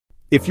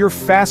If you're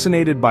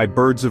fascinated by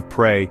birds of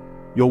prey,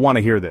 you'll want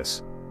to hear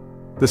this.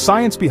 The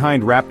science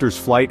behind raptors'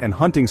 flight and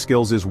hunting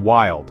skills is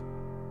wild.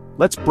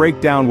 Let's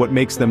break down what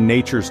makes them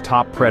nature's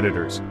top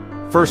predators.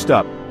 First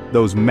up,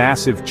 those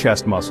massive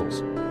chest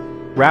muscles.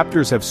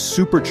 Raptors have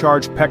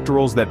supercharged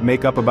pectorals that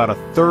make up about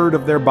a third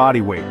of their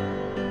body weight.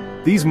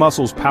 These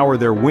muscles power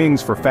their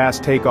wings for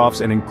fast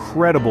takeoffs and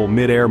incredible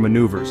mid-air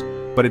maneuvers,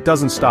 but it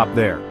doesn't stop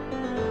there.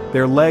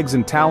 Their legs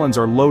and talons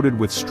are loaded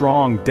with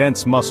strong,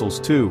 dense muscles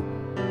too.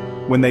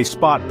 When they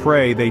spot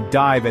prey, they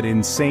dive at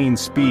insane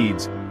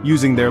speeds,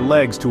 using their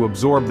legs to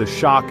absorb the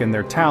shock and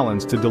their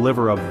talons to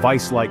deliver a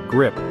vice-like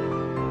grip.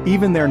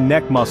 Even their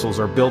neck muscles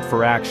are built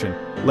for action,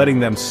 letting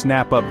them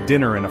snap up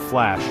dinner in a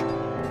flash.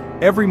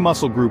 Every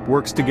muscle group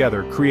works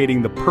together,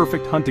 creating the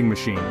perfect hunting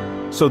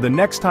machine. So the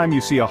next time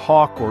you see a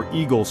hawk or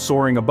eagle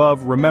soaring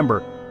above,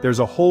 remember, there's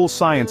a whole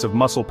science of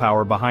muscle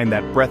power behind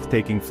that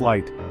breathtaking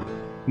flight.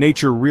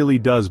 Nature really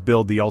does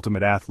build the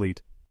ultimate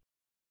athlete.